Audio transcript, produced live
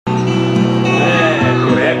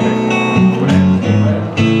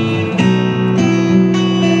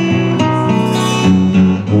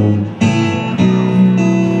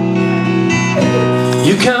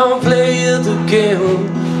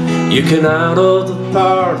You came out of the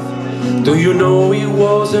path, do you know it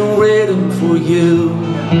wasn't written for you?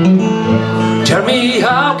 Tell me,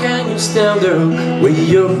 how can you stand there with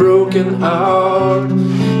your broken heart,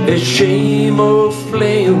 a shame of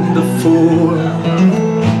playing the fool?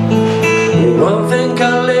 One thing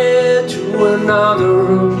can lead to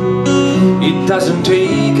another, it doesn't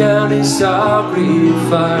take any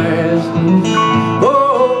sacrifice.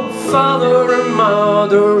 Oh, father and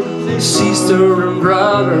mother, sister and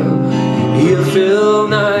brother, you feel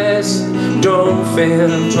nice, don't fail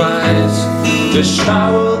twice. Just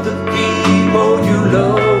shower the people you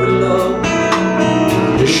love,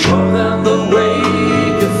 just show them the way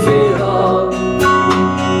you feel.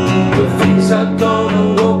 The things are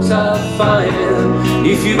gonna work out fine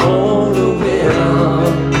if you only will.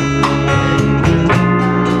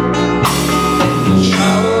 Just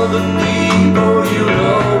shower the people you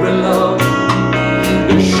love,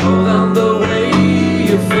 just show them the way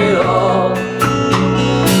you feel.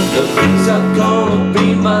 The things are gonna be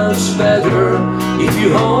much better if you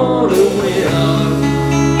hold a will.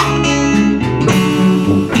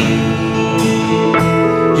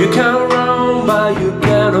 You can run but you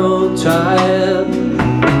cannot hide,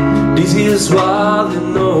 this is what you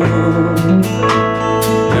know.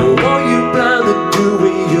 And what you plan to do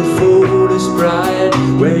with your foolish pride,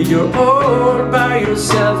 where you're all by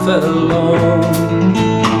yourself alone.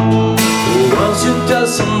 Once you tell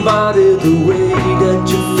somebody the way that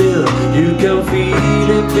you feel, you can feel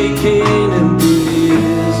it begin and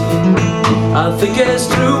breeze. I think it's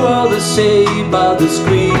true all they say about the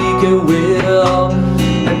squeaky wheel,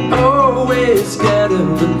 and always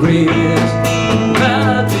getting the grease.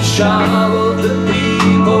 But to shower the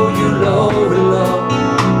people you love,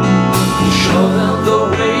 show them the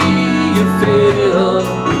way you feel.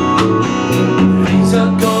 Things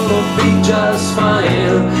are gonna be just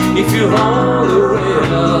fine if you hold the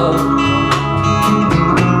rail.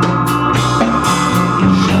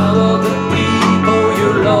 Shower the people you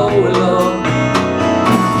love,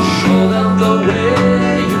 show them the way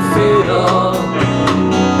you feel.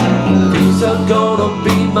 Things are gonna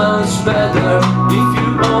be much better if you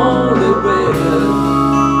only will.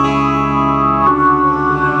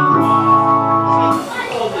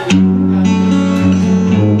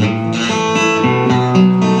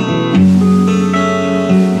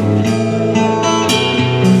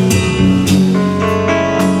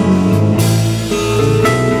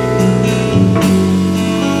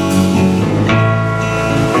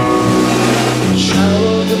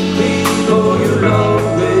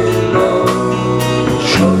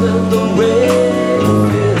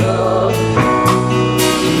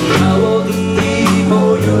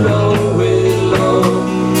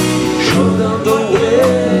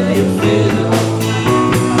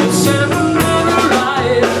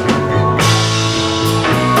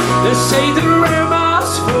 Say the rain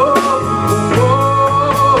must fall,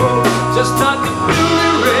 just like a beauty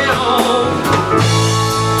rain,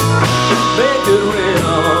 make it rain.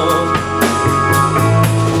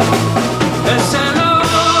 And say no,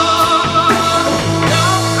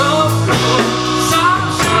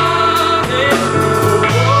 sunshine,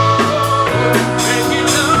 make it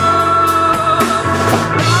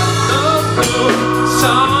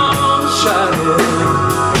sunshine.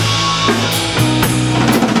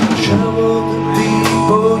 Shower the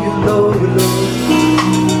people you love,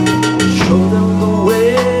 show them the way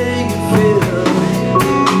you feel.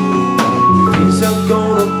 Things are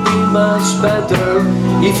gonna be much better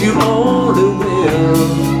if you only will.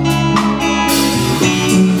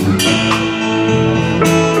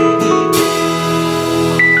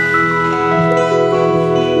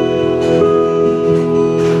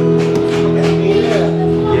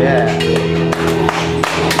 Yeah.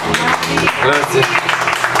 Grazie.